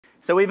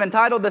So we've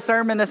entitled the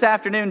sermon this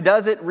afternoon,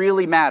 Does It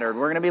Really Matter?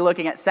 We're going to be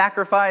looking at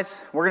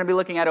sacrifice, we're going to be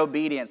looking at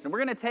obedience, and we're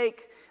going to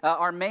take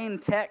our main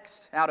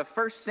text out of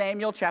 1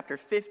 Samuel chapter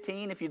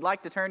 15. If you'd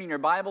like to turn in your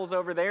Bibles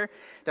over there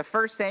to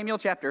 1 Samuel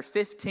chapter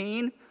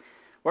 15.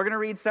 We're going to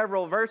read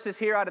several verses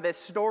here out of this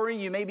story.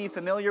 You may be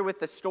familiar with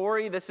the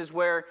story. This is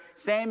where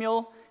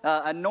Samuel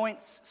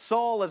anoints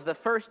Saul as the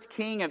first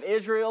king of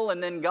Israel,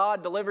 and then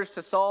God delivers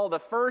to Saul the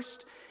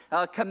first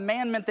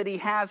commandment that he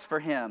has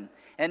for him.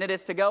 And it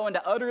is to go and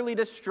to utterly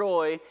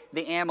destroy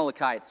the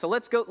Amalekites. So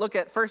let's go look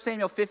at 1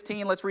 Samuel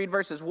 15. Let's read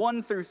verses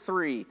 1 through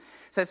 3. It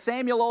says,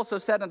 Samuel also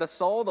said unto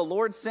Saul, The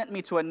Lord sent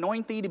me to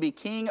anoint thee to be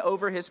king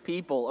over his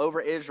people, over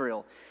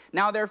Israel.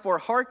 Now therefore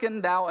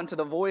hearken thou unto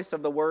the voice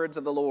of the words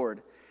of the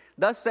Lord.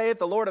 Thus saith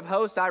the Lord of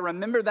hosts, I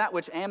remember that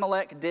which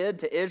Amalek did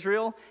to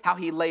Israel, how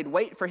he laid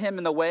wait for him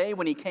in the way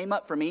when he came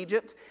up from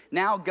Egypt.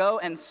 Now go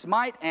and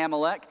smite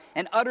Amalek,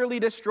 and utterly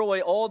destroy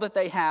all that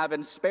they have,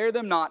 and spare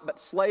them not, but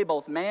slay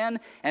both man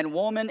and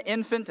woman,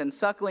 infant and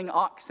suckling,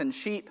 ox and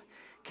sheep,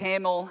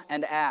 camel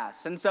and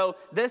ass. And so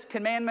this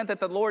commandment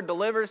that the Lord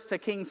delivers to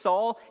King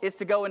Saul is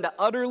to go and to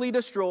utterly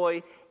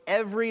destroy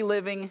every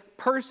living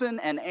person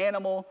and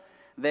animal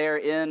there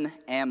in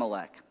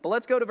Amalek. But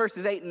let's go to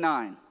verses 8 and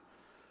 9.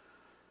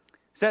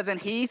 It says, And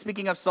he,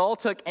 speaking of Saul,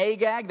 took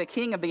Agag, the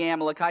king of the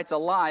Amalekites,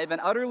 alive,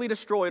 and utterly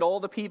destroyed all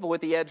the people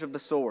with the edge of the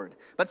sword.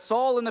 But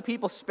Saul and the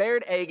people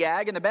spared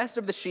Agag, and the best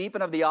of the sheep,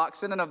 and of the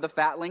oxen, and of the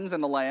fatlings,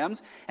 and the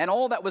lambs, and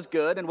all that was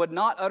good, and would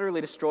not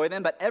utterly destroy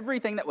them, but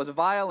everything that was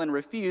vile and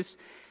refuse,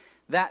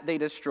 that they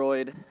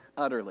destroyed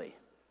utterly.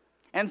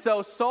 And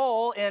so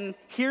Saul, in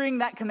hearing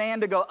that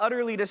command to go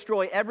utterly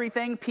destroy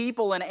everything,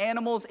 people and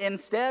animals,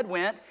 instead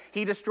went,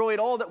 he destroyed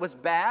all that was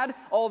bad,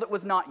 all that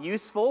was not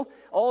useful,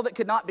 all that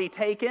could not be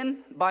taken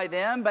by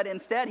them, but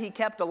instead he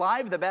kept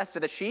alive the best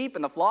of the sheep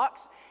and the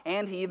flocks,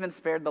 and he even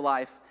spared the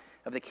life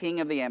of the king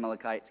of the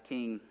Amalekites,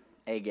 King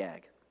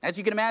Agag. As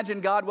you can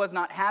imagine, God was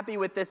not happy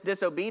with this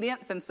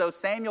disobedience, and so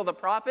Samuel the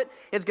prophet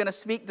is going to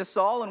speak to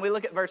Saul, and we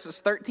look at verses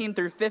 13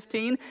 through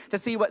 15 to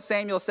see what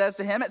Samuel says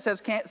to him. It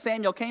says,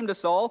 Samuel came to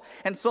Saul,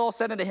 and Saul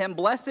said unto him,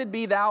 Blessed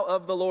be thou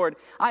of the Lord.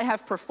 I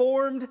have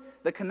performed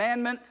the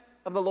commandment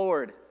of the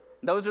Lord.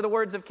 Those are the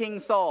words of King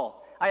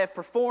Saul. I have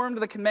performed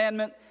the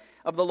commandment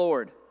of the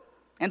Lord.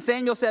 And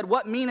Samuel said,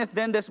 What meaneth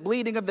then this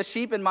bleating of the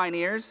sheep in mine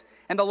ears,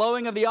 and the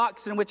lowing of the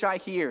oxen which I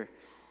hear?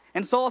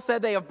 And Saul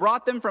said, They have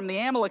brought them from the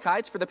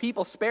Amalekites, for the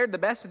people spared the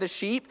best of the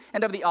sheep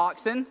and of the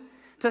oxen,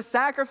 to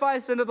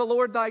sacrifice unto the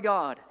Lord thy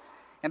God,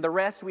 and the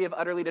rest we have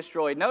utterly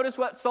destroyed. Notice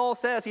what Saul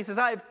says. He says,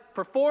 I have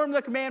performed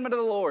the commandment of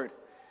the Lord.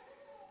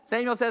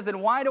 Samuel says, Then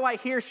why do I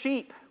hear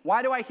sheep?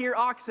 Why do I hear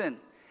oxen?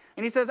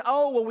 And he says,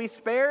 Oh, well, we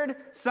spared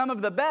some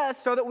of the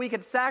best so that we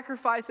could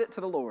sacrifice it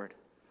to the Lord.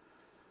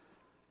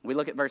 We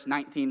look at verse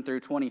 19 through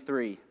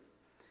 23.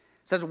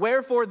 It says,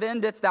 Wherefore then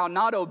didst thou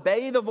not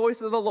obey the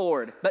voice of the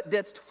Lord, but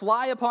didst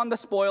fly upon the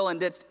spoil, and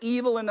didst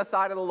evil in the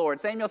sight of the Lord?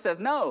 Samuel says,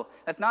 No,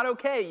 that's not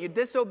okay. You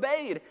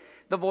disobeyed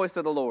the voice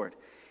of the Lord.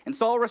 And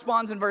Saul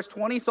responds in verse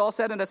 20, Saul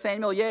said unto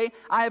Samuel, Yea,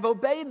 I have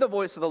obeyed the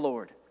voice of the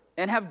Lord,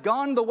 and have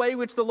gone the way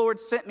which the Lord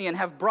sent me, and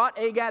have brought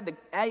Agag,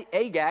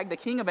 the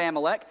king of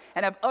Amalek,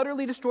 and have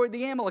utterly destroyed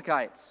the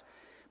Amalekites.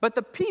 But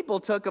the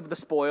people took of the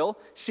spoil,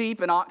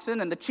 sheep and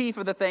oxen, and the chief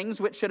of the things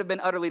which should have been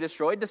utterly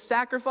destroyed, to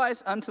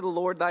sacrifice unto the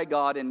Lord thy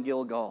God in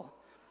Gilgal.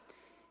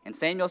 And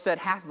Samuel said,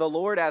 Hath the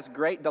Lord as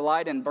great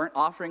delight in burnt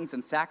offerings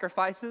and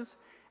sacrifices,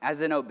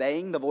 as in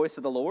obeying the voice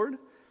of the Lord?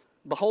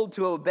 Behold,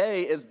 to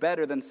obey is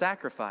better than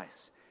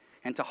sacrifice,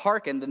 and to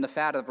hearken than the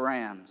fat of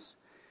rams.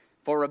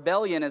 For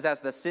rebellion is as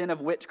the sin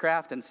of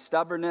witchcraft, and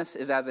stubbornness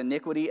is as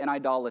iniquity and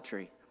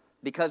idolatry.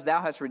 Because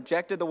thou hast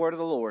rejected the word of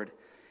the Lord,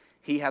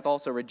 he hath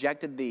also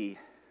rejected thee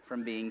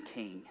from being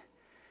king.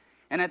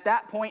 And at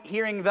that point,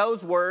 hearing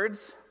those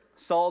words,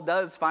 Saul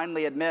does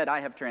finally admit, I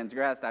have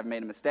transgressed, I've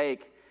made a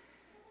mistake.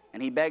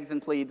 And he begs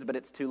and pleads, but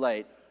it's too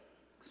late.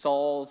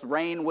 Saul's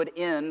reign would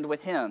end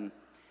with him.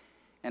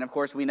 And of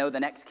course, we know the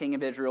next king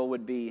of Israel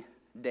would be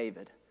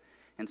David.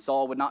 And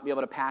Saul would not be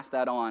able to pass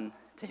that on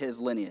to his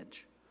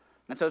lineage.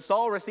 And so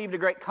Saul received a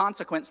great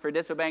consequence for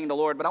disobeying the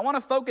Lord. But I want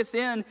to focus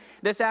in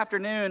this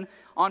afternoon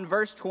on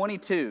verse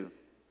 22.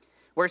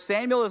 Where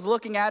Samuel is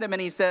looking at him and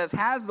he says,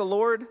 hath the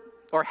Lord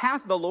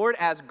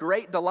as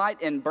great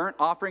delight in burnt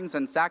offerings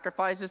and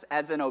sacrifices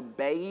as in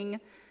obeying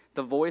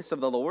the voice of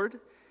the Lord?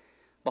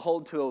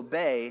 Behold, to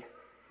obey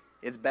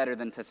is better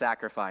than to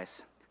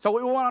sacrifice. So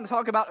what we want to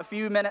talk about a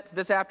few minutes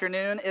this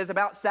afternoon is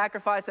about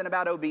sacrifice and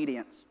about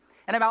obedience.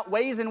 And about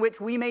ways in which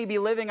we may be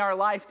living our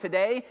life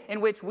today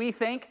in which we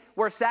think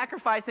we're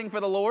sacrificing for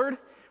the Lord.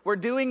 We're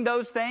doing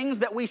those things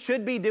that we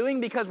should be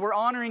doing because we're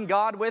honoring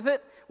God with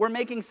it. We're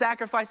making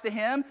sacrifice to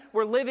Him.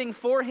 We're living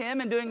for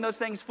Him and doing those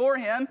things for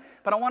Him.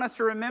 But I want us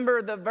to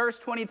remember the verse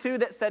 22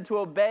 that said to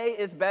obey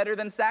is better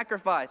than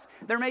sacrifice.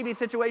 There may be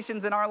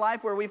situations in our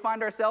life where we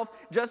find ourselves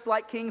just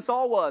like King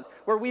Saul was,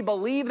 where we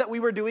believe that we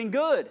were doing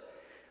good.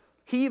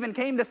 He even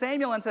came to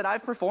Samuel and said,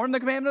 I've performed the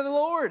commandment of the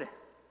Lord.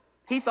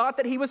 He thought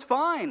that he was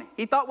fine.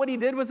 He thought what he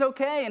did was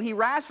okay, and he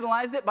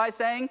rationalized it by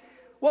saying,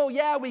 well,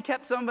 yeah, we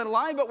kept some of it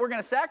alive, but we're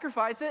going to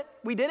sacrifice it.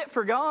 We did it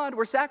for God.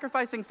 We're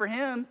sacrificing for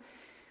him.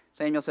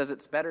 Samuel says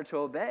it's better to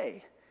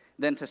obey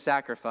than to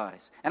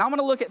sacrifice. And I'm going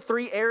to look at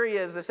 3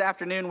 areas this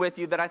afternoon with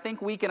you that I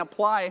think we can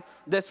apply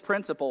this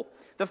principle.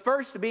 The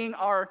first being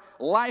our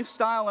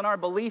lifestyle and our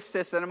belief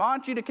system. I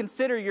want you to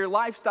consider your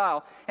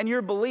lifestyle and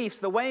your beliefs,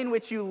 the way in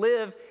which you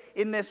live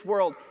in this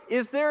world.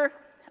 Is there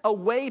a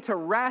way to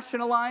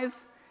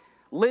rationalize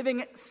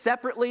living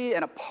separately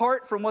and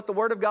apart from what the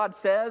Word of God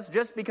says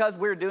just because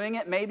we're doing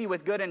it maybe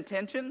with good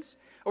intentions,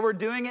 or we're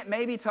doing it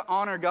maybe to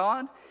honor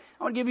God?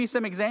 I want to give you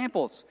some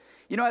examples.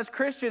 You know, as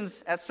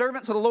Christians, as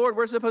servants of the Lord,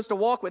 we're supposed to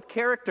walk with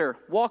character,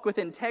 walk with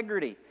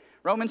integrity.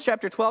 Romans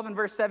chapter 12 and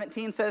verse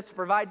 17 says to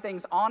provide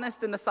things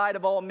honest in the sight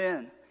of all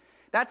men.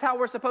 That's how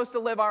we're supposed to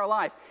live our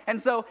life. And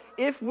so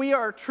if we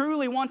are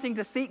truly wanting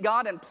to seek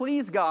God and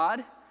please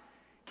God,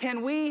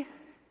 can we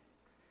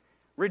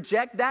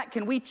reject that?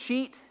 Can we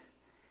cheat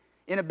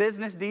in a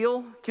business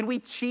deal? Can we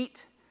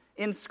cheat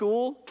in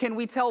school? Can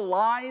we tell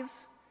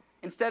lies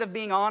instead of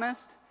being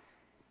honest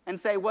and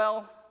say,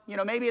 well, you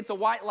know, maybe it's a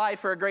white lie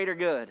for a greater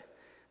good.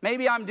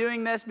 Maybe I'm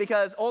doing this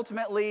because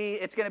ultimately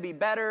it's going to be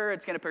better,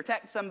 it's going to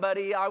protect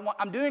somebody.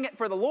 I'm doing it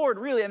for the Lord,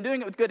 really. I'm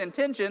doing it with good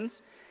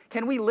intentions.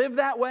 Can we live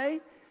that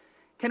way?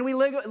 Can we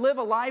live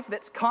a life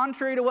that's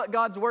contrary to what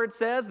God's Word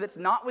says, that's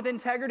not with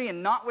integrity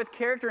and not with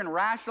character, and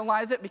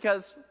rationalize it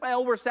because,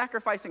 well, we're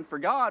sacrificing for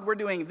God, we're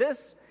doing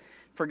this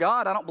for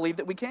God? I don't believe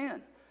that we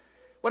can.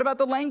 What about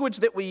the language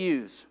that we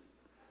use?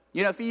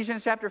 You know,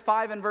 Ephesians chapter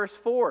 5 and verse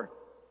 4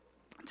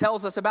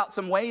 tells us about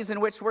some ways in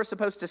which we're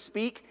supposed to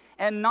speak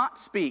and not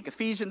speak.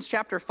 Ephesians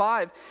chapter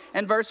 5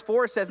 and verse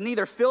 4 says,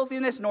 neither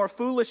filthiness nor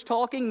foolish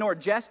talking nor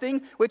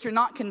jesting, which are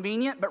not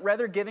convenient, but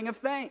rather giving of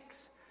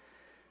thanks.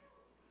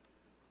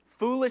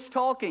 Foolish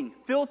talking,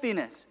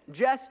 filthiness,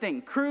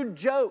 jesting, crude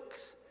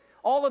jokes,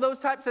 all of those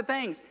types of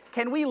things.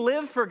 Can we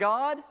live for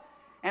God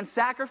and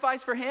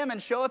sacrifice for him and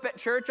show up at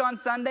church on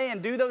Sunday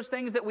and do those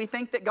things that we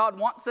think that God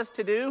wants us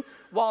to do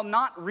while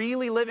not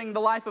really living the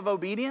life of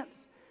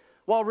obedience?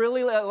 While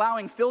really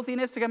allowing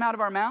filthiness to come out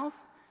of our mouth?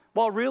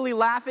 While really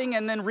laughing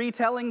and then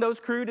retelling those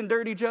crude and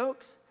dirty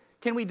jokes?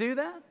 Can we do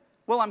that?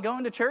 Well, I'm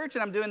going to church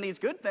and I'm doing these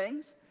good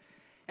things.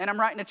 And I'm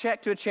writing a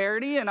check to a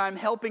charity and I'm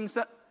helping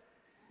some.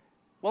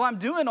 Well, I'm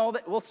doing all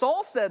that. Well,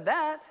 Saul said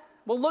that.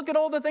 Well, look at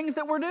all the things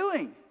that we're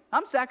doing.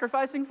 I'm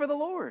sacrificing for the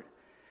Lord.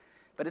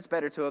 But it's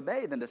better to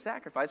obey than to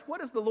sacrifice.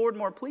 What is the Lord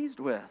more pleased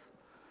with?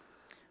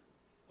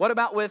 What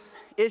about with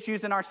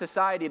issues in our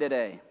society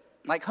today?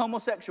 Like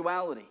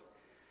homosexuality.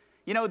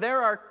 You know,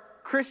 there are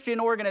Christian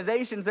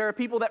organizations, there are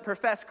people that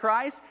profess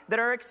Christ that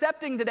are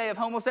accepting today of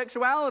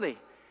homosexuality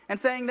and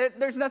saying that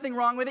there's nothing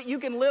wrong with it. You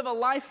can live a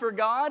life for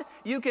God.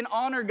 You can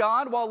honor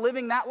God while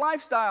living that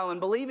lifestyle and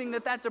believing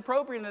that that's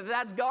appropriate and that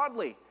that's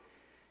godly.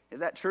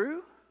 Is that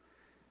true?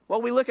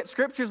 Well, we look at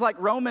scriptures like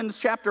Romans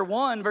chapter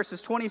 1,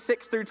 verses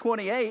 26 through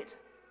 28.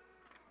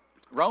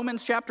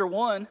 Romans chapter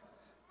 1.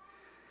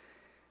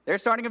 There,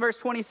 starting in verse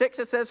 26,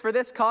 it says, for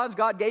this cause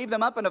God gave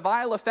them up into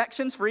vile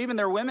affections, for even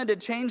their women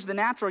did change the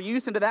natural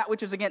use into that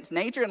which is against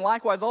nature, and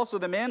likewise also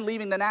the men,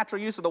 leaving the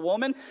natural use of the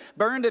woman,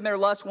 burned in their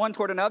lust one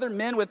toward another,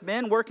 men with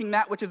men, working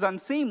that which is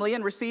unseemly,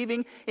 and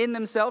receiving in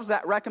themselves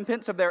that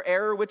recompense of their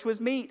error which was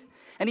meet.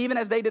 And even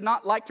as they did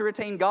not like to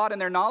retain God in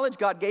their knowledge,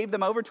 God gave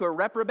them over to a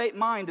reprobate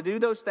mind to do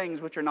those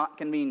things which are not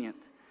convenient.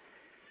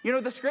 You know,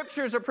 the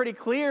scriptures are pretty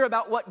clear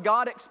about what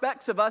God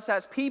expects of us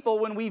as people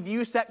when we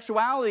view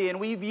sexuality and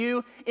we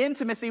view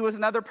intimacy with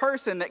another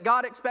person, that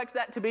God expects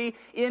that to be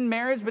in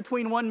marriage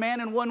between one man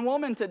and one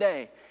woman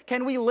today.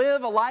 Can we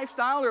live a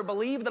lifestyle or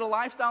believe that a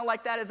lifestyle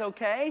like that is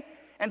okay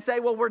and say,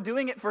 well, we're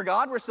doing it for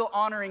God, we're still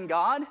honoring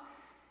God?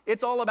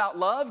 It's all about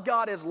love.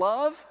 God is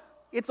love.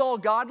 It's all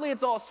godly,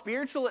 it's all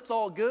spiritual, it's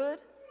all good.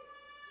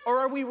 Or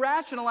are we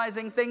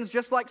rationalizing things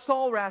just like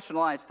Saul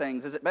rationalized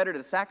things? Is it better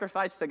to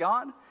sacrifice to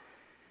God?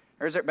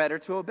 Or is it better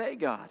to obey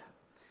God?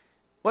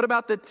 What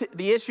about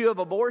the issue of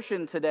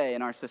abortion today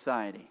in our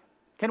society?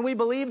 Can we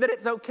believe that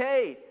it's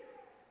okay,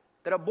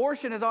 that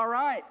abortion is all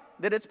right,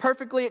 that it's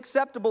perfectly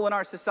acceptable in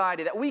our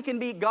society, that we can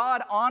be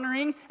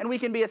God-honoring and we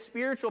can be a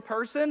spiritual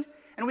person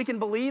and we can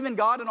believe in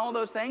God and all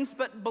those things,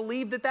 but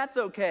believe that that's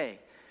okay?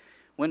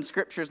 When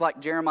scriptures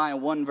like Jeremiah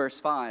 1 verse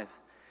 5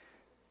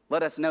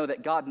 let us know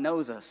that God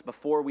knows us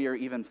before we are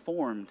even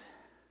formed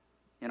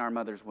in our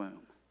mother's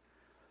womb.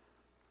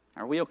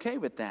 Are we okay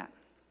with that?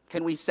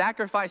 Can we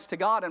sacrifice to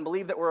God and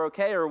believe that we're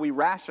okay, or are we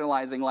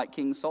rationalizing like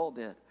King Saul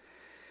did?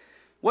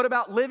 What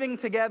about living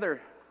together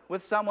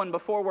with someone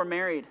before we're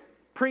married?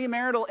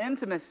 Premarital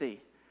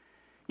intimacy.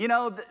 You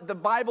know, the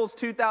Bible's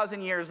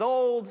 2,000 years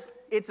old.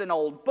 It's an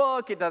old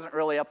book. It doesn't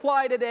really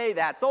apply today.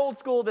 That's old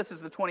school. This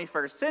is the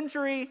 21st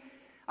century.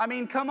 I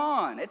mean, come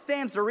on. It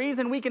stands to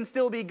reason we can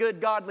still be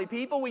good, godly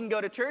people. We can go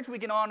to church. We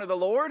can honor the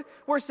Lord.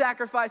 We're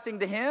sacrificing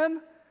to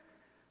Him.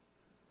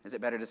 Is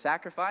it better to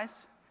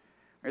sacrifice?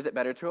 Or is it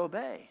better to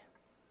obey?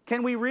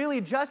 Can we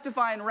really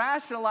justify and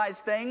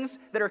rationalize things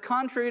that are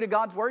contrary to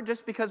God's word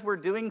just because we're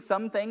doing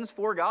some things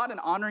for God and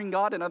honoring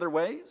God in other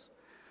ways?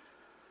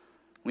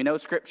 We know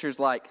scriptures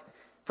like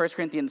 1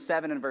 Corinthians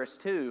 7 and verse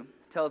 2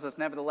 tells us,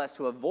 nevertheless,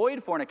 to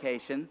avoid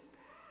fornication,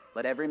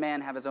 let every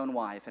man have his own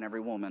wife and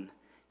every woman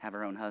have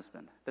her own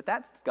husband.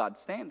 That's God's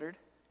standard.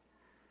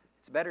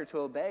 It's better to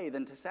obey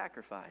than to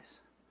sacrifice.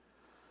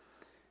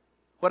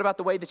 What about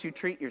the way that you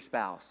treat your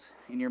spouse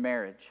in your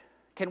marriage?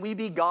 Can we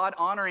be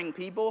God-honoring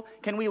people?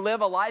 Can we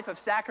live a life of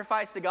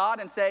sacrifice to God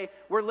and say,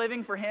 we're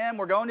living for Him,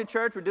 we're going to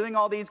church, we're doing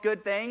all these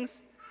good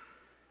things,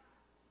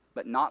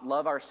 but not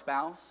love our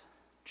spouse?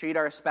 Treat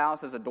our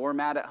spouse as a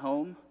doormat at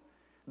home?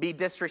 Be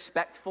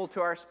disrespectful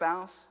to our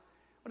spouse?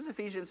 What does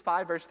Ephesians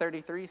 5 verse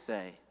 33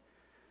 say?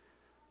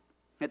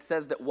 It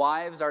says that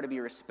wives are to be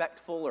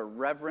respectful or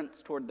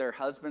reverence toward their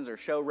husbands, or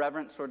show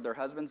reverence toward their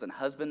husbands, and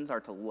husbands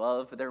are to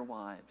love their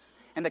wives.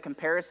 And the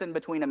comparison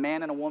between a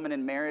man and a woman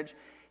in marriage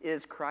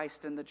is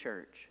Christ and the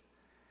church.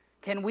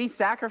 Can we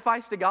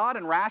sacrifice to God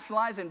and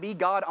rationalize and be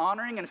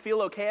God-honoring and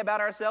feel okay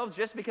about ourselves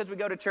just because we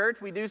go to church,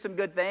 we do some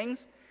good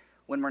things,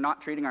 when we're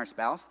not treating our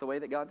spouse the way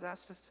that God's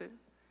asked us to?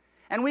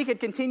 And we could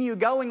continue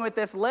going with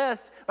this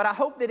list, but I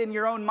hope that in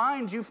your own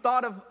minds you've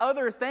thought of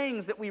other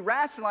things that we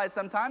rationalize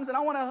sometimes, and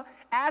I want to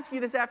ask you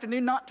this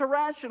afternoon not to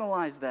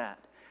rationalize that.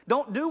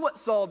 Don't do what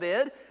Saul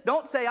did.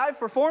 Don't say, I've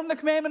performed the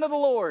commandment of the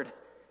Lord,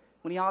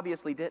 when he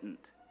obviously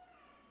didn't.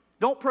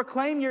 Don't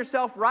proclaim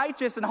yourself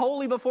righteous and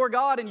holy before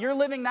God, and you're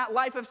living that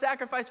life of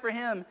sacrifice for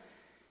Him,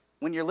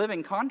 when you're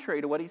living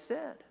contrary to what He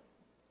said.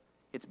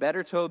 It's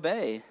better to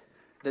obey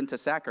than to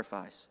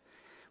sacrifice.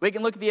 We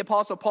can look at the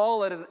Apostle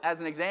Paul as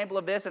an example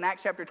of this in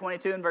Acts chapter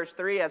 22 and verse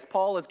 3, as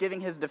Paul is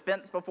giving his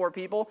defense before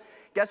people.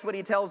 Guess what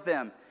he tells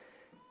them?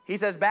 He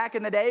says, back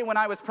in the day when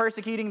I was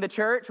persecuting the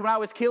church, when I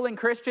was killing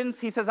Christians,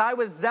 he says, I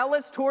was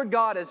zealous toward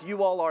God as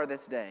you all are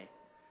this day.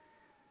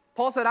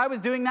 Paul said, I was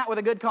doing that with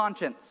a good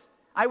conscience.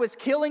 I was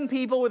killing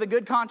people with a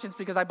good conscience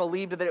because I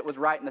believed that it was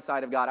right in the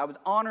sight of God. I was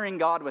honoring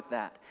God with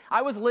that.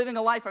 I was living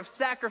a life of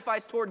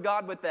sacrifice toward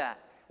God with that.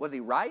 Was he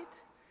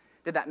right?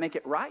 Did that make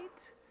it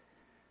right?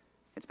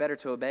 It's better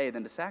to obey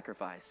than to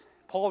sacrifice.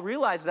 Paul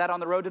realized that on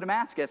the road to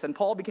Damascus, and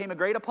Paul became a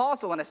great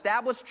apostle and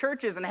established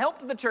churches and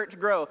helped the church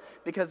grow,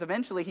 because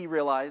eventually he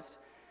realized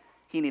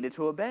he needed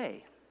to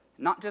obey,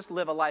 not just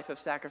live a life of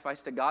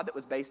sacrifice to God that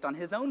was based on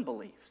his own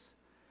beliefs.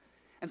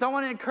 And so I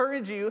want to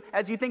encourage you,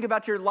 as you think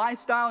about your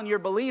lifestyle and your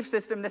belief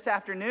system this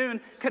afternoon,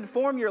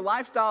 conform your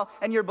lifestyle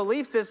and your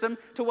belief system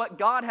to what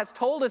God has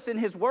told us in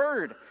His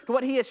Word, to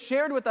what He has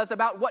shared with us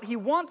about what He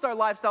wants our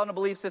lifestyle and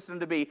belief system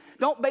to be.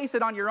 Don't base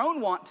it on your own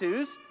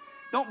want-tos.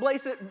 Don't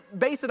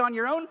base it on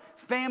your own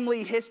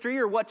family history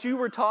or what you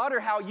were taught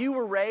or how you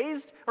were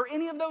raised or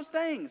any of those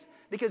things,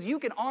 because you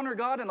can honor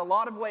God in a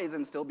lot of ways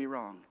and still be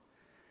wrong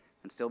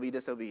and still be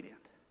disobedient.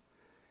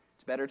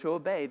 It's better to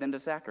obey than to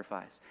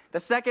sacrifice.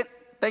 The second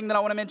thing that I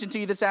want to mention to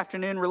you this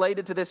afternoon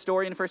related to this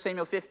story in 1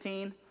 Samuel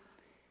 15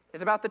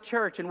 is about the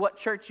church and what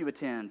church you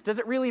attend. Does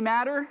it really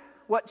matter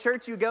what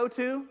church you go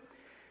to?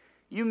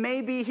 You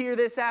may be here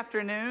this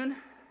afternoon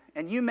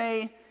and you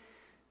may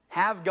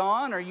have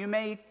gone, or you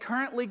may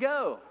currently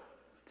go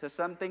to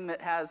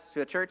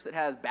a church that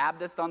has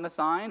Baptist on the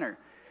sign, or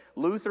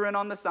Lutheran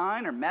on the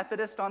sign, or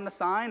Methodist on the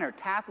sign, or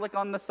Catholic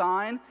on the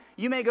sign.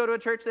 You may go to a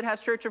church that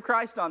has Church of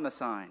Christ on the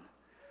sign.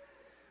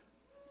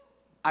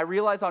 I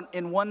realize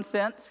in one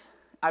sense,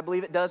 I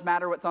believe it does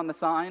matter what's on the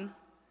sign.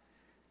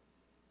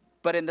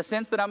 But in the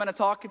sense that I'm going to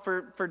talk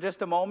for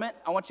just a moment,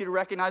 I want you to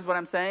recognize what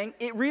I'm saying.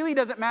 It really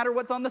doesn't matter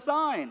what's on the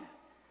sign.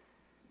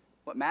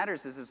 What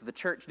matters is the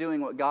church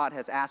doing what God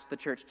has asked the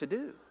church to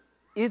do?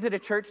 Is it a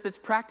church that's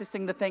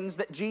practicing the things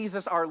that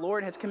Jesus, our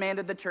Lord, has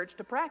commanded the church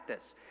to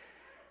practice?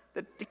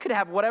 It could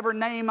have whatever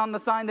name on the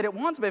sign that it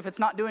wants, but if it's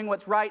not doing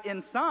what's right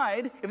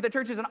inside, if the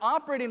church isn't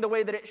operating the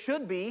way that it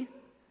should be,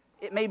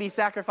 it may be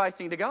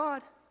sacrificing to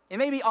God. It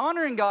may be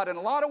honoring God in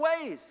a lot of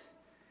ways,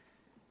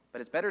 but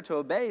it's better to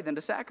obey than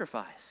to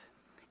sacrifice.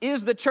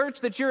 Is the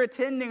church that you're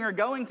attending or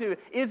going to,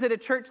 is it a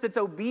church that's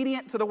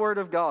obedient to the Word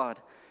of God?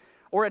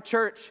 Or a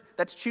church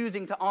that's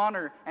choosing to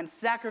honor and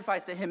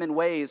sacrifice to Him in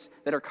ways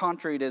that are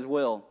contrary to His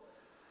will?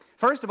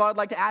 First of all, I'd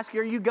like to ask you,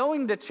 are you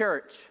going to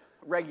church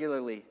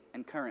regularly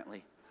and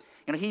currently?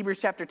 Hebrews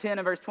chapter 10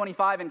 and verse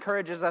 25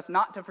 encourages us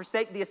not to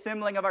forsake the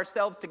assembling of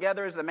ourselves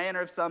together as the manner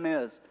of some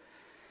is.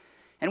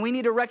 And we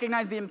need to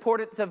recognize the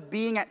importance of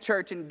being at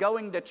church and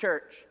going to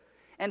church.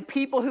 And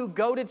people who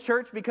go to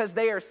church because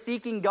they are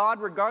seeking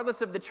God,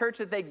 regardless of the church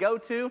that they go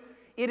to,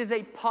 it is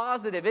a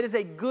positive, it is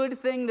a good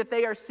thing that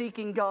they are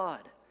seeking God.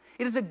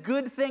 It is a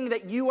good thing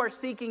that you are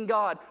seeking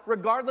God,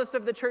 regardless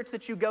of the church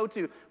that you go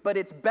to. But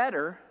it's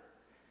better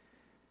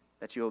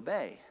that you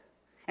obey.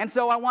 And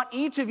so I want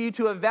each of you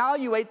to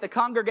evaluate the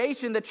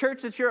congregation, the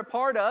church that you're a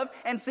part of,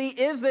 and see,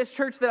 is this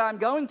church that I'm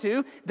going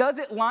to, does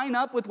it line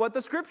up with what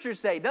the Scriptures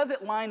say? Does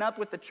it line up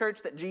with the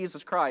church that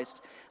Jesus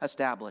Christ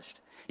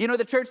established? You know,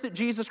 the church that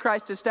Jesus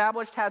Christ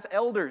established has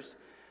elders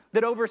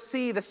that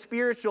oversee the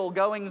spiritual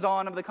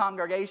goings-on of the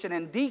congregation,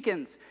 and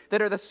deacons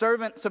that are the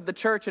servants of the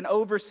church and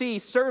oversee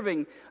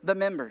serving the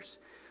members.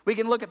 We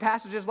can look at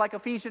passages like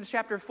Ephesians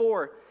chapter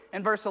 4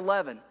 and verse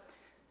 11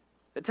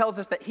 that tells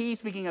us that He,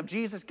 speaking of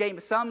Jesus,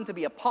 gave some to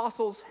be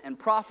apostles and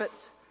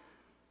prophets,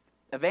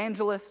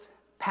 evangelists,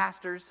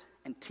 pastors,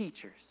 and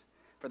teachers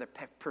for the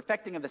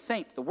perfecting of the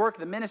saints, the work of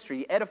the ministry,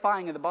 the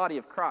edifying of the body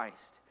of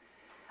Christ.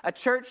 A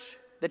church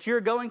that you're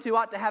going to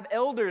ought to have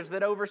elders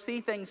that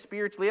oversee things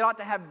spiritually. It ought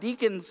to have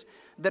deacons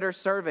that are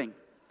serving.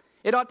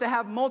 It ought to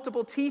have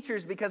multiple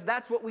teachers, because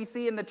that's what we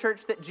see in the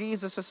church that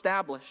Jesus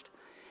established.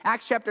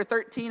 Acts chapter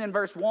 13 and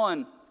verse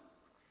 1.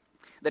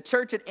 The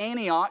church at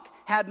Antioch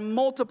had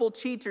multiple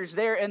teachers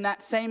there in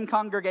that same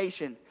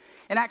congregation.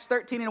 In Acts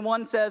 13 and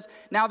 1 says,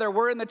 "Now there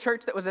were in the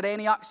church that was at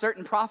Antioch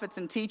certain prophets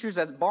and teachers,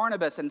 as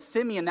Barnabas and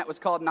Simeon that was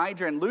called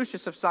Niger, and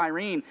Lucius of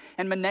Cyrene,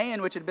 and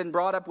Manaen which had been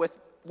brought up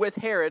with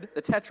Herod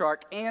the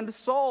Tetrarch, and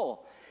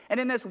Saul." And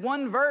in this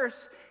one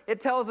verse,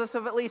 it tells us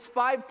of at least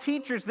 5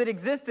 teachers that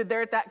existed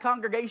there at that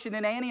congregation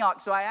in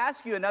Antioch. So I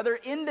ask you, another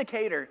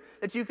indicator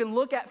that you can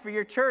look at for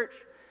your church: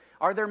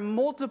 are there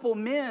multiple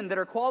men that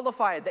are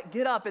qualified, that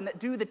get up and that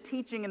do the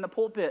teaching in the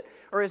pulpit?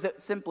 Or is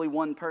it simply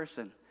one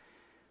person?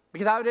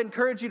 Because I would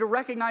encourage you to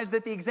recognize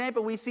that the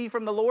example we see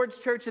from the Lord's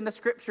church in the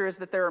Scripture is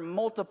that there are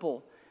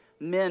multiple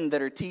men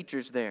that are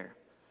teachers there.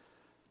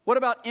 What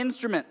about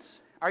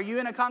instruments? Are you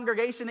in a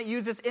congregation that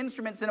uses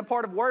instruments in a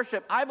part of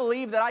worship? I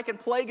believe that I can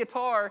play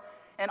guitar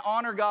and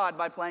honor God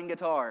by playing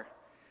guitar.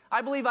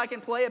 I believe I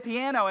can play a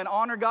piano and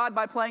honor God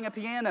by playing a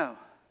piano.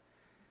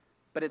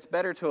 But it's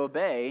better to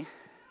obey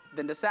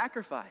than to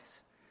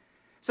sacrifice.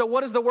 So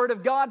what does the Word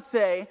of God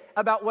say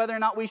about whether or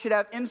not we should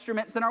have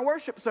instruments in our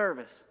worship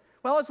service?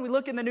 Well, as we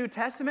look in the New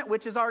Testament,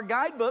 which is our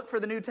guidebook for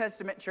the New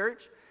Testament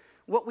church,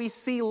 what we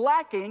see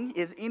lacking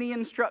is any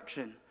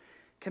instruction,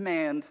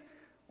 command,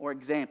 or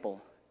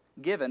example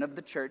given of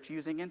the church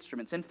using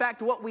instruments. In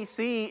fact, what we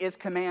see is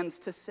commands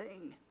to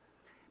sing.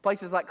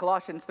 Places like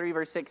Colossians 3,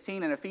 verse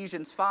 16, and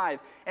Ephesians 5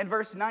 and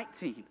verse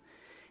 19.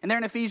 And there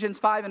in Ephesians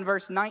 5 and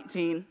verse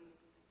 19,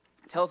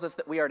 it tells us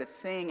that we are to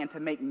sing and to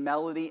make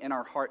melody in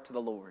our heart to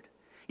the Lord.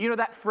 You know,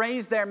 that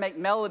phrase there, make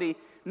melody,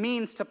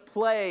 means to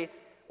play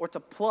or to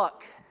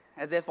pluck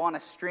as if on a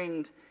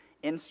stringed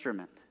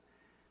instrument.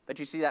 But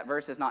you see, that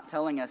verse is not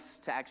telling us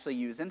to actually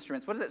use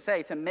instruments. What does it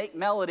say? To make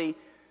melody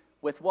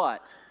with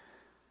what?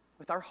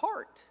 With our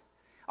heart.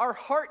 Our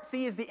heart,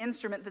 see, is the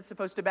instrument that's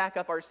supposed to back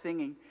up our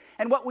singing.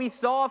 And what we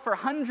saw for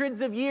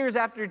hundreds of years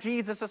after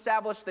Jesus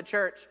established the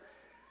church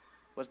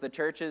was the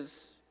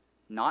churches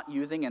not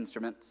using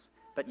instruments,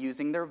 but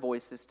using their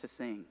voices to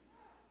sing.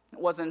 It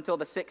wasn't until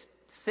the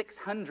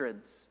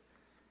 600s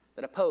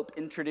that a pope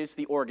introduced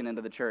the organ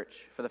into the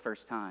church for the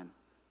first time.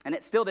 And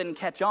it still didn't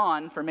catch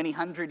on for many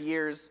hundred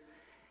years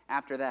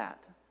after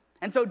that.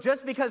 And so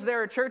just because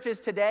there are churches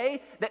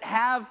today that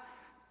have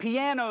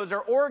pianos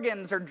or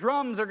organs or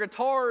drums or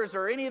guitars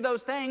or any of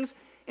those things,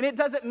 and it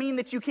doesn't mean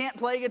that you can't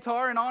play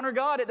guitar and honor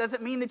God. It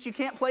doesn't mean that you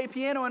can't play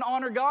piano and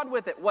honor God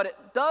with it. What it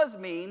does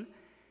mean,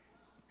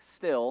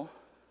 still,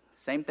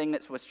 same thing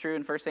that was true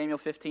in 1 Samuel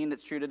 15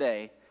 that's true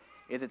today,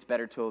 is it's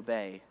better to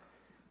obey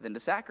than to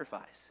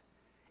sacrifice.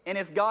 And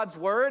if God's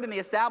word and the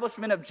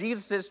establishment of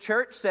Jesus'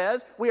 church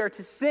says we are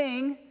to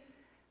sing,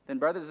 then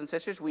brothers and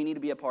sisters, we need to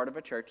be a part of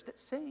a church that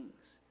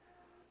sings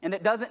and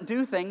that doesn't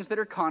do things that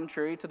are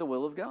contrary to the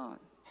will of God.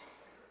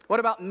 What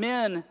about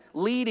men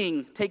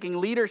leading, taking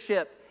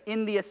leadership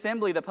in the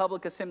assembly, the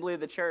public assembly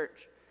of the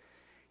church?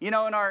 You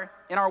know, in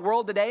our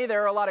world today,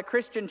 there are a lot of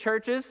Christian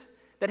churches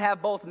that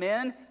have both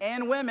men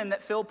and women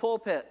that fill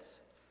pulpits,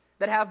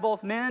 that have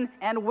both men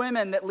and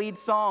women that lead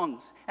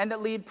songs and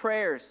that lead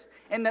prayers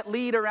and that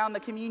lead around the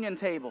communion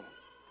table.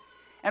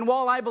 And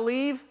while I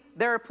believe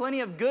there are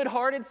plenty of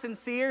good-hearted,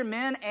 sincere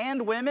men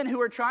and women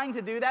who are trying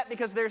to do that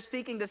because they're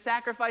seeking to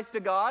sacrifice to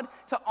God,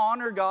 to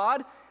honor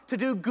God, to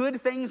do good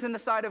things in the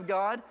sight of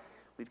God,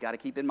 we've got to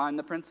keep in mind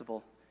the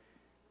principle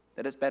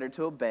that it's better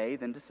to obey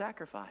than to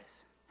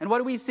sacrifice. And what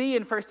do we see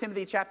in 1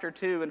 Timothy chapter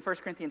 2 and 1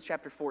 Corinthians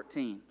chapter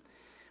 14?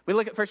 We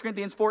look at 1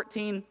 Corinthians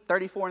 14,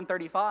 34 and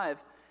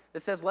 35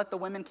 that says, "Let the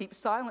women keep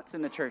silence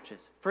in the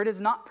churches, for it is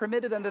not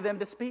permitted unto them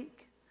to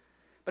speak.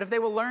 But if they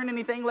will learn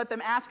anything, let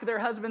them ask their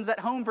husbands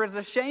at home, for it is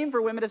a shame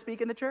for women to speak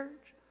in the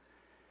church."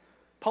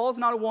 Paul's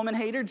not a woman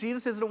hater.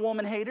 Jesus isn't a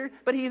woman hater.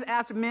 But he's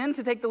asked men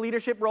to take the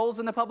leadership roles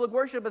in the public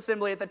worship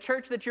assembly. At the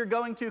church that you're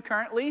going to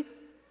currently,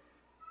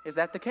 is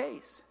that the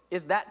case?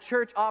 Is that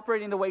church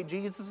operating the way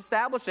Jesus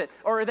established it?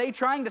 Or are they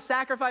trying to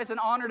sacrifice and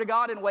honor to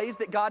God in ways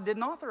that God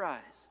didn't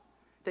authorize,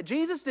 that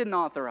Jesus didn't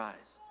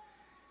authorize?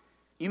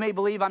 You may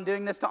believe I'm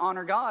doing this to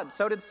honor God.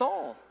 So did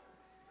Saul.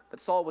 But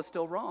Saul was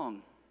still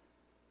wrong.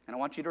 And I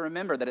want you to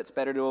remember that it's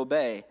better to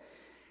obey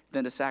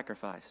than to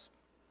sacrifice.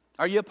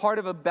 Are you a part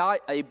of a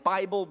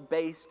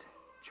Bible-based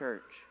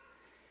church?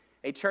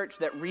 A church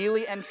that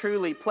really and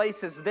truly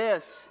places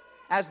this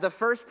as the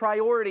first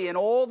priority in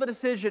all the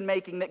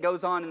decision-making that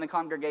goes on in the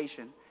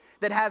congregation.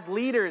 That has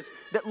leaders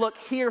that look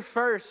here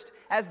first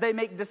as they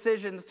make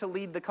decisions to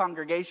lead the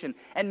congregation.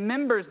 And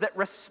members that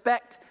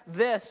respect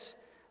this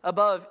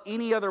above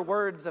any other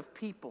words of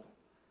people.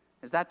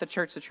 Is that the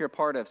church that you're a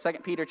part of?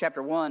 2 Peter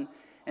chapter 1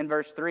 and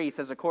verse 3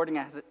 says, according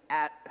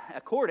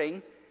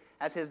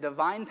as his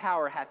divine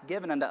power hath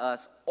given unto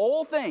us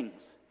all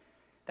things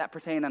that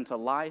pertain unto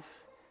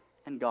life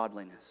and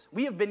godliness.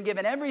 We have been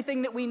given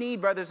everything that we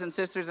need, brothers and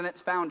sisters, and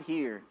it's found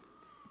here.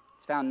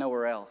 It's found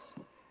nowhere else.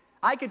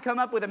 I could come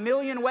up with a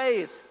million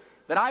ways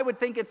that I would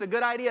think it's a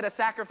good idea to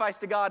sacrifice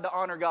to God to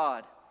honor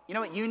God. You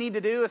know what you need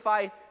to do if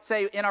I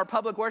say in our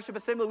public worship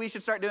assembly we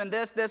should start doing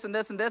this, this, and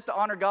this, and this to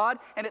honor God,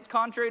 and it's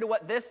contrary to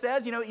what this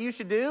says, you know what you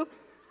should do?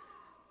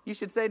 You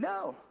should say,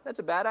 no, that's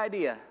a bad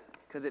idea,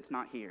 because it's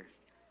not here.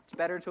 It's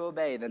better to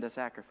obey than to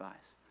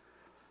sacrifice.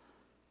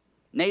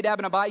 Nadab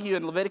and Abihu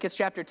in Leviticus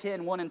chapter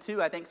 10, 1 and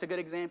 2, I think is a good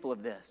example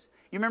of this.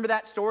 You remember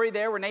that story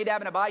there where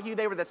Nadab and Abihu,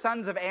 they were the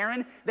sons of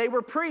Aaron. They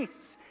were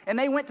priests, and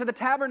they went to the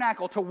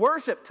tabernacle to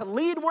worship, to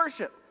lead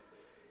worship.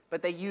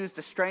 But they used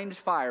a strange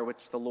fire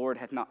which the Lord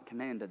had not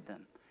commanded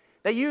them.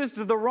 They used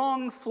the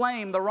wrong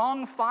flame, the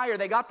wrong fire.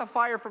 They got the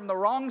fire from the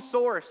wrong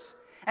source.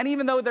 And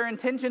even though their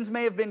intentions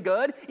may have been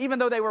good, even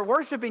though they were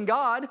worshiping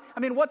God,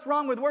 what's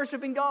wrong with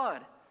worshiping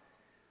God?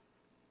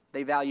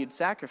 They valued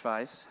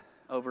sacrifice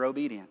over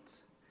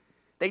obedience.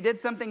 They did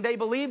something they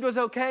believed was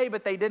okay,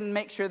 but they didn't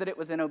make sure that it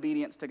was in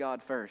obedience to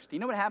God first. Do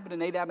you know what happened to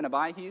Nadab and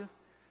Abihu?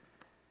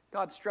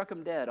 God struck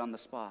them dead on the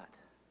spot.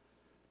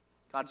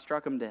 God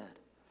struck them dead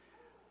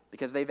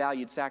because they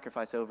valued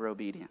sacrifice over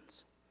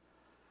obedience.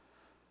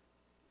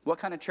 What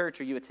kind of church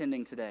are you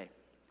attending today?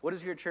 What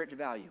does your church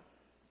value?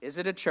 Is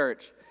it a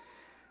church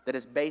that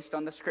is based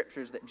on the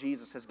scriptures that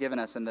Jesus has given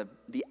us and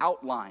the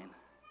outline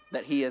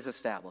that he has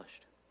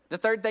established? The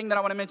third thing that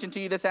I want to mention to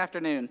you this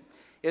afternoon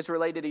is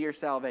related to your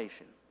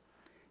salvation.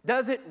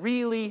 Does it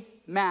really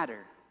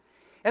matter?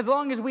 As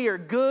long as we are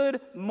good,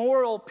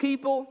 moral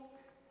people,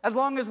 as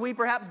long as we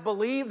perhaps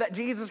believe that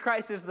Jesus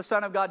Christ is the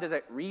Son of God, does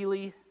it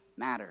really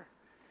matter?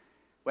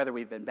 Whether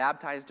we've been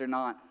baptized or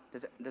not,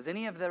 does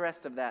any of the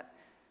rest of that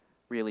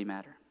really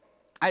matter?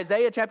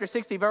 Isaiah chapter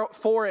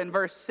 64 and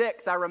verse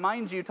 6, I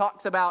remind you,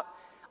 talks about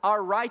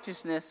our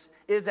righteousness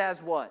is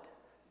as what?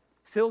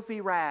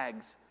 Filthy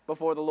rags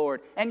before the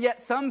Lord. And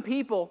yet some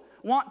people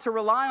want to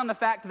rely on the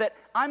fact that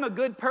I'm a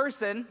good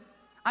person,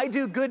 I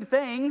do good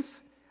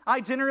things,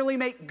 I generally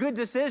make good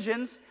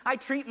decisions, I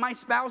treat my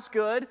spouse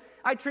good,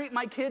 I treat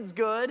my kids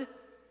good,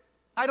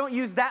 I don't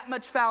use that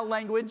much foul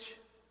language,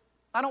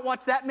 I don't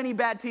watch that many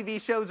bad TV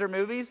shows or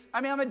movies.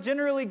 I'm a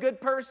generally good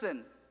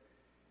person.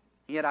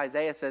 Yet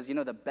Isaiah says,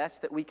 the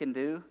best that we can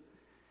do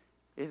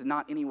is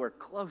not anywhere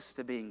close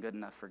to being good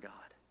enough for God.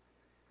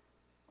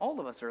 All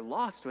of us are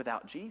lost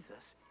without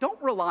Jesus. Don't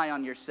rely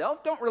on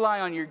yourself. Don't rely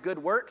on your good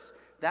works.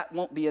 That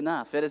won't be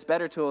enough. It is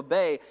better to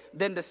obey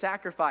than to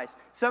sacrifice.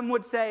 Some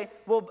would say,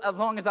 well, as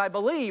long as I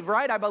believe,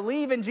 right? I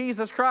believe in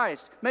Jesus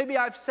Christ. Maybe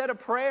I've said a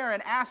prayer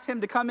and asked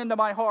him to come into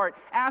my heart,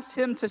 asked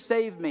him to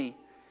save me.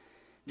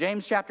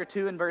 James chapter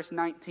 2 and verse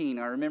 19,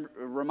 I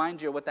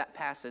remind you of what that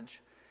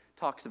passage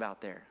talks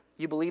about there.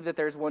 You believe that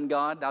there's one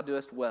God, thou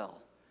doest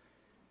well.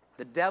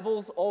 The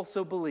devils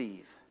also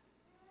believe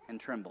and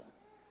tremble.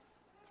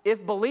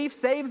 If belief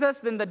saves us,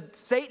 then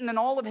Satan and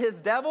all of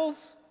his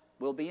devils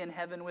will be in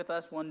heaven with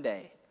us one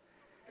day.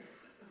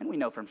 And we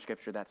know from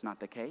Scripture that's not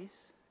the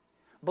case.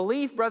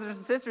 Belief, brothers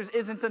and sisters,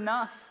 isn't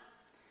enough.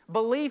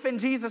 Belief in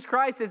Jesus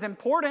Christ is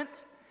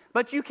important,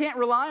 but you can't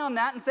rely on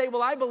that and say,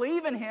 well, I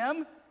believe in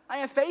him. I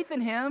have faith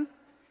in him.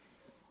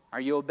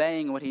 Are you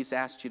obeying what he's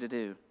asked you to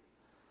do?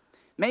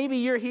 Maybe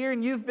you're here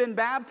and you've been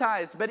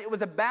baptized, but it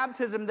was a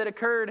baptism that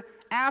occurred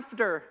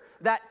after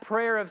that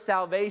prayer of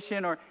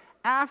salvation or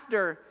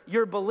after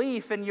your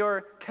belief and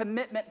your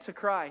commitment to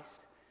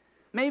Christ.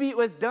 Maybe it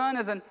was done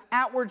as an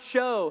outward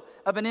show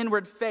of an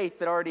inward faith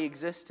that already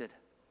existed.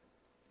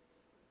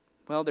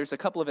 Well, there's a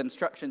couple of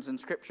instructions in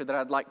Scripture that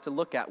I'd like to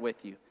look at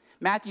with you.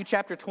 Matthew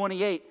chapter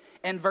 28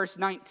 and verse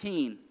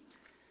 19.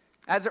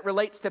 As it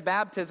relates to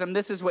baptism,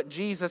 this is what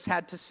Jesus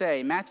had to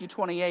say. Matthew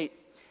 28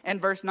 and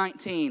verse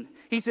 19.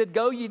 He said,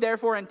 "Go ye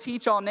therefore and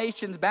teach all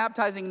nations,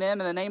 baptizing them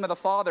in the name of the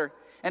Father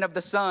and of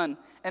the Son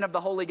and of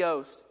the Holy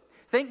Ghost."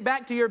 Think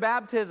back to your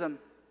baptism.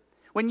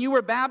 When you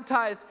were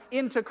baptized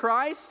into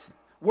Christ,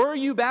 were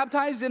you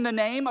baptized in the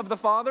name of the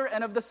Father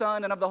and of the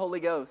Son and of the Holy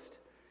Ghost?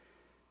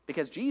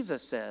 Because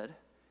Jesus said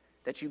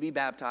that you be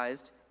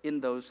baptized in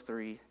those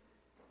three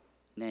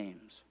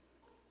names.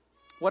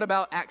 What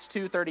about Acts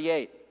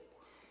 2:38?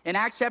 In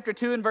Acts chapter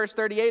 2 and verse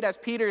 38, as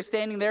Peter is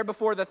standing there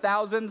before the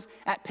thousands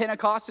at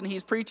Pentecost and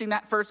he's preaching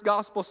that first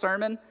gospel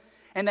sermon,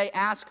 and they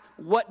ask,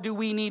 what do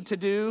we need to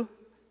do?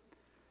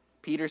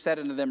 Peter said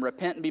unto them,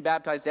 repent and be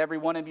baptized every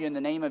one of you in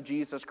the name of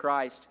Jesus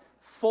Christ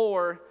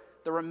for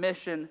the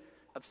remission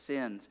of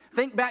sins.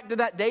 Think back to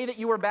that day that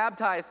you were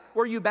baptized.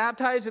 Were you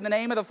baptized in the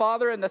name of the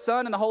Father and the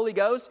Son and the Holy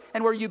Ghost?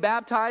 And were you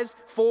baptized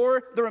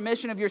for the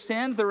remission of your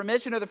sins, the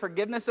remission or the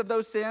forgiveness of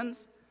those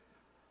sins?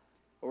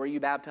 Or were you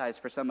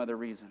baptized for some other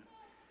reason?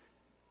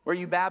 Were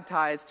you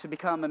baptized to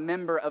become a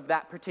member of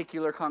that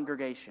particular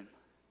congregation,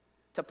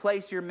 to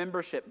place your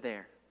membership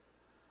there?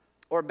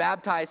 Or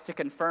baptized to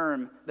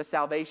confirm the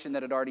salvation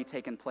that had already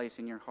taken place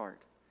in your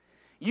heart?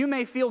 You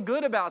may feel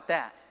good about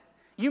that.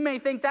 You may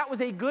think that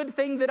was a good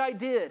thing that I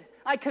did.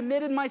 I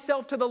committed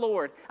myself to the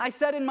Lord. I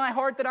said in my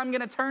heart that I'm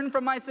going to turn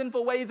from my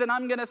sinful ways and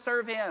I'm going to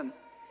serve him.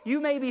 You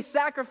may be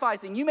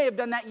sacrificing. You may have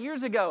done that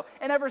years ago.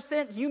 And ever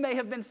since, you may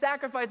have been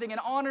sacrificing and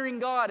honoring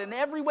God in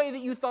every way that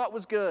you thought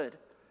was good.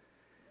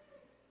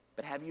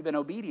 But have you been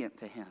obedient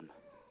to him?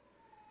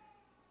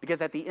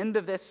 Because at the end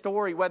of this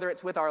story, whether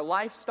it's with our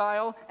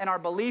lifestyle and our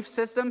belief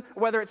system,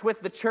 whether it's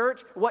with the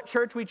church, what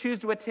church we choose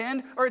to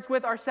attend, or it's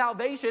with our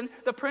salvation,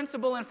 the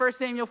principle in 1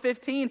 Samuel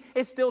 15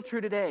 is still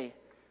true today.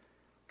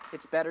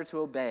 It's better to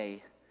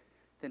obey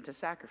than to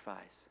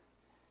sacrifice.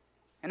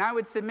 And I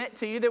would submit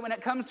to you that when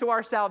it comes to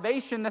our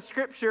salvation, the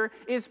Scripture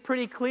is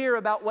pretty clear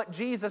about what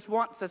Jesus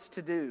wants us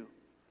to do.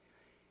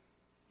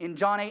 In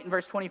John 8 and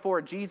verse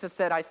 24, Jesus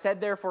said, I said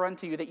therefore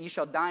unto you that ye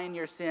shall die in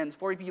your sins.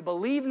 For if you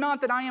believe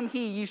not that I am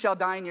he, ye shall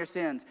die in your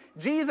sins.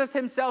 Jesus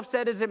himself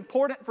said it is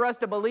important for us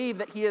to believe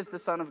that he is the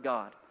Son of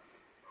God.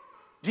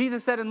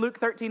 Jesus said in Luke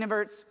 13 and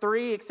verse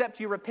 3, except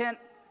you repent,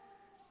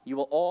 you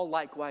will all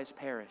likewise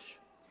perish.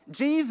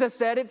 Jesus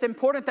said it's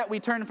important that we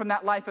turn from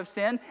that life of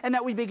sin and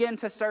that we begin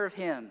to serve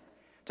him,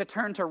 to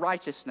turn to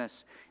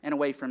righteousness and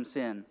away from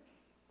sin.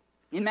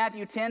 In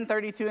Matthew 10,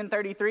 32 and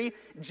 33,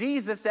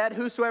 Jesus said,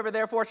 whosoever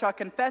therefore shall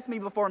confess me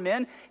before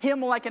men,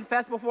 him will I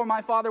confess before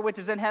my Father which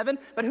is in heaven.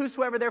 But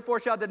whosoever therefore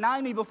shall deny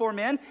me before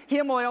men,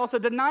 him will I also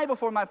deny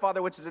before my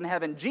Father which is in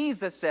heaven.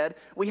 Jesus said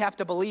we have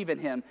to believe in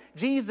him.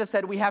 Jesus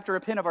said we have to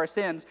repent of our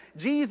sins.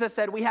 Jesus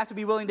said we have to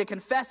be willing to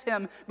confess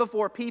him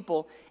before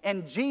people.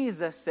 And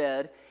Jesus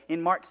said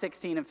in Mark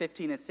 16 and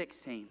 15 and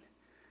 16,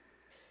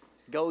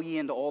 go ye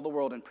into all the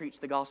world and preach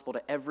the gospel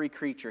to every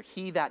creature.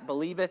 He that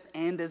believeth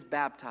and is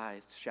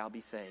baptized shall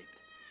be saved.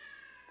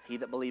 He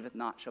that believeth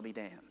not shall be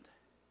damned.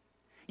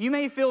 You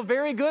may feel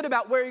very good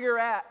about where you're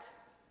at.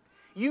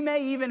 You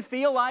may even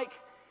feel like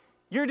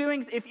you're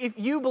doing, if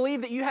you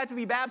believe that you have to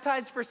be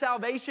baptized for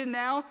salvation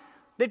now,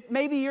 that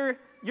maybe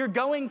you're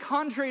going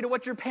contrary to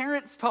what your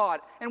parents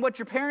taught and what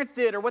your parents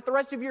did or what the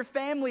rest of your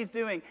family's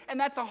doing. And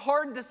that's a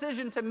hard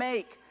decision to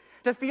make,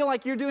 to feel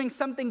like you're doing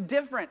something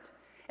different.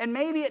 And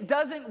maybe it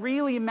doesn't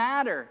really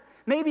matter.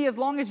 Maybe as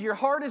long as your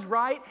heart is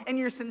right and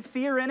you're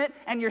sincere in it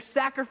and you're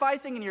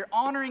sacrificing and you're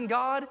honoring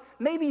God,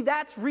 maybe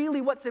that's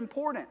really what's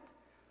important.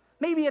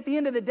 Maybe at the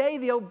end of the day,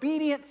 the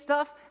obedient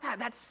stuff,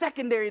 that's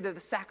secondary to the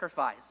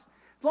sacrifice.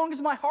 As long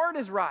as my heart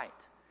is right.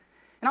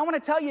 And I want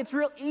to tell you, it's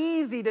real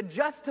easy to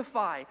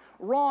justify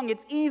wrong.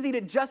 It's easy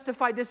to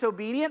justify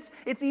disobedience.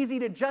 It's easy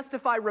to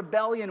justify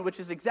rebellion, which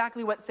is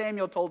exactly what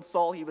Samuel told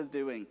Saul he was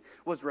doing,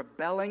 was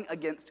rebelling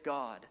against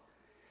God.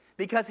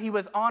 Because he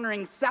was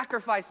honoring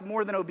sacrifice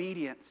more than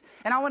obedience.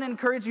 And I want to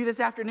encourage you this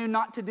afternoon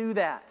not to do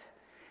that.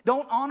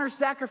 Don't honor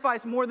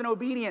sacrifice more than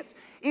obedience.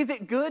 Is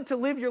it good to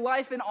live your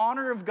life in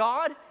honor of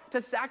God?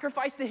 To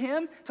sacrifice to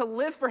him? To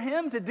live for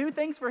him? To do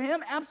things for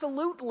him?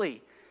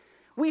 Absolutely.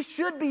 We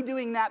should be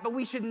doing that, but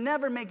we should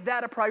never make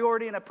that a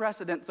priority and a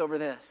precedence over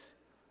this.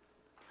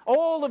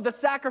 All of the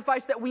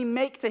sacrifice that we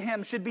make to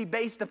him should be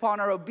based upon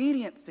our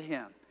obedience to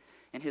him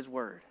and his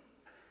word,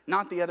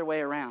 not the other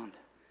way around.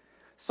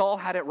 Saul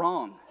had it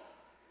wrong.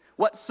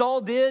 What Saul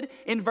did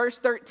in verse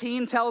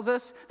 13 tells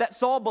us that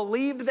Saul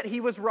believed that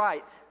he was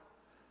right,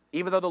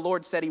 even though the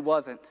Lord said he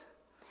wasn't.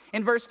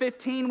 In verse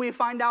 15, we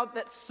find out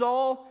that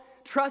Saul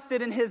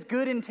trusted in his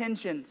good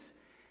intentions.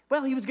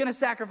 Well, he was going to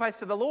sacrifice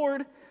to the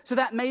Lord, so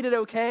that made it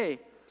okay.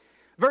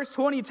 Verse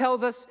 20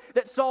 tells us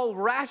that Saul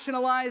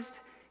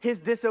rationalized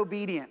his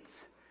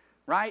disobedience,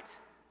 right?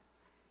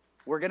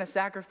 We're going to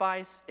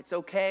sacrifice, it's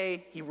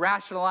okay. He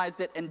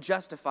rationalized it and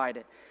justified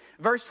it.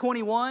 Verse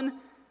 21,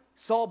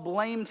 Saul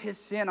blamed his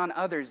sin on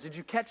others. Did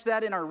you catch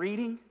that in our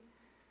reading?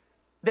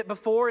 That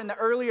before, in the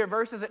earlier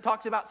verses, it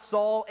talks about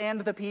Saul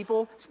and the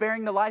people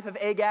sparing the life of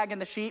Agag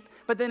and the sheep.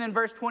 But then in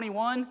verse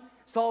 21,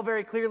 Saul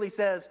very clearly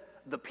says,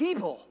 the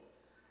people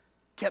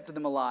kept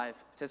them alive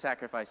to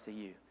sacrifice to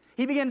you.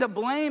 He began to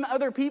blame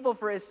other people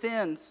for his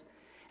sins.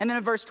 And then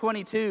in verse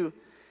 22,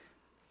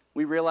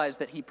 we realize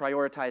that he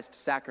prioritized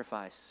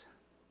sacrifice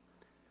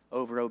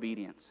over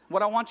obedience.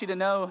 What I want you to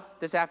know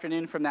this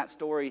afternoon from that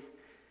story,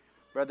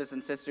 brothers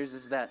and sisters,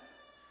 is that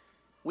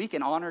we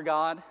can honor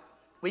God.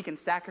 We can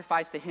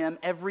sacrifice to him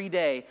every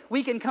day.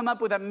 We can come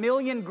up with a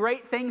million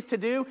great things to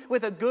do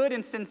with a good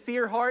and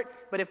sincere heart,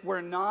 but if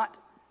we're not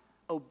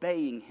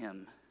obeying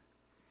him,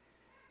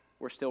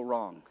 we're still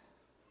wrong.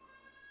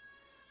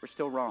 We're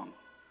still wrong.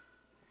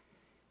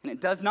 And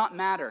it does not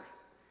matter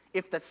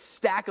if the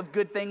stack of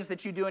good things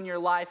that you do in your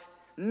life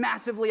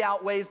massively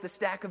outweighs the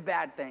stack of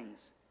bad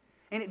things.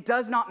 And it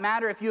does not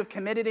matter if you have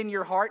committed in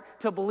your heart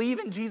to believe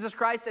in Jesus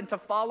Christ and to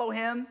follow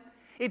him.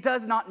 It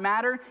does not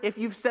matter if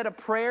you've said a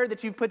prayer,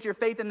 that you've put your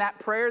faith in that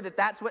prayer,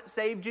 that's what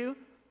saved you.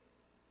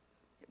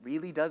 It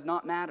really does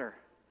not matter.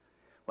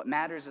 What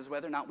matters is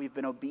whether or not we've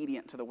been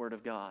obedient to the word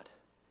of God.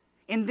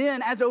 And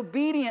then, as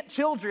obedient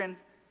children,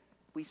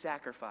 we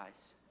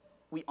sacrifice.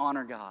 We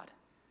honor God.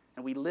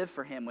 And we live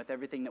for him with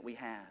everything that we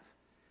have.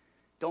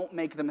 Don't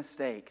make the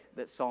mistake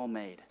that Saul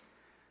made.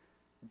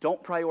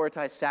 Don't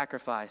prioritize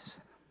sacrifice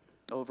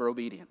over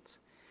obedience.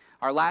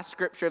 Our last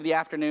scripture of the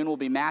afternoon will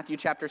be Matthew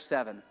chapter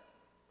 7.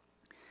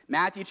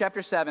 Matthew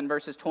chapter 7,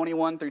 verses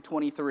 21 through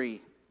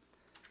 23,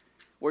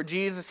 where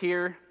Jesus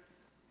here,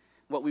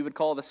 what we would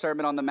call the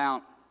Sermon on the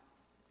Mount,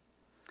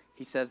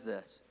 he says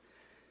this,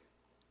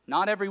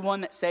 not every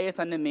one that saith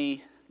unto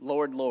me,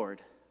 Lord,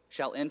 Lord,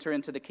 shall enter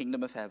into the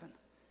kingdom of heaven,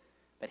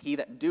 but he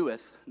that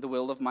doeth the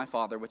will of my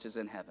Father which is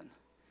in heaven.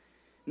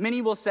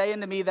 Many will say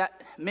to me in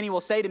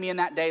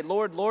that day,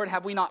 Lord, Lord,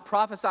 have we not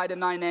prophesied in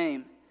thy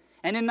name?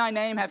 And in thy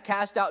name have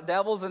cast out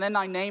devils, and in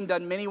thy name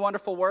done many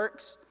wonderful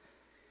works?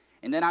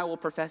 And then I will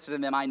profess to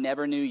them, I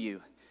never knew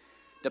you.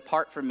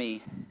 Depart from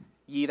me,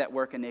 ye that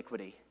work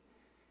iniquity.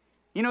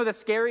 You know the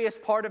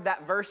scariest part of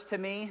that verse to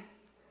me,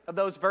 of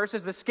those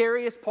verses, the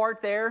scariest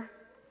part there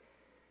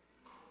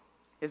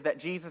is that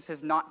Jesus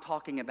is not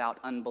talking about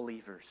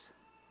unbelievers.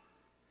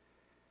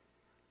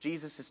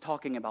 Jesus is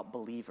talking about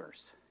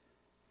believers.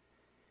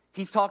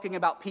 He's talking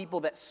about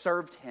people that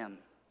served him.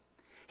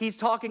 He's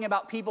talking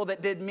about people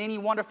that did many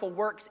wonderful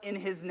works in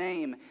his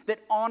name, that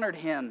honored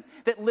him,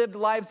 that lived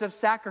lives of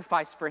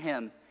sacrifice for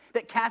him,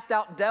 that cast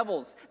out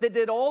devils, that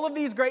did all of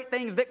these great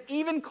things, that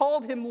even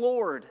called him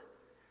Lord.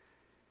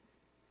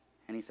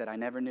 And he said, I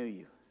never knew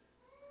you.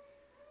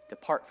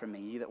 Depart from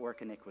me, ye that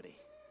work iniquity.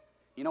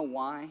 You know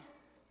why?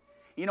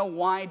 You know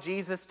why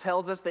Jesus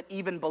tells us that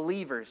even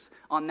believers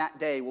on that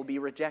day will be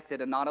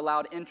rejected and not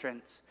allowed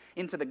entrance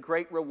into the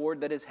great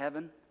reward that is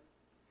heaven?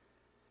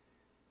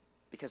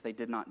 Because they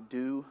did not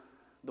do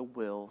the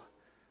will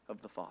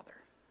of the Father.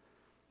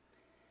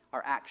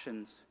 Our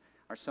actions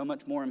are so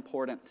much more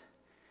important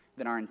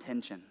than our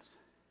intentions.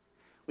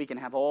 We can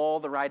have all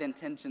the right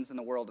intentions in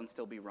the world and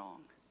still be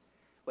wrong.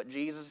 What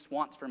Jesus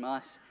wants from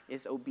us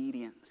is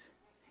obedience.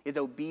 Is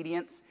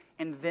obedience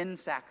and then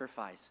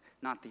sacrifice,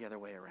 not the other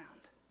way around.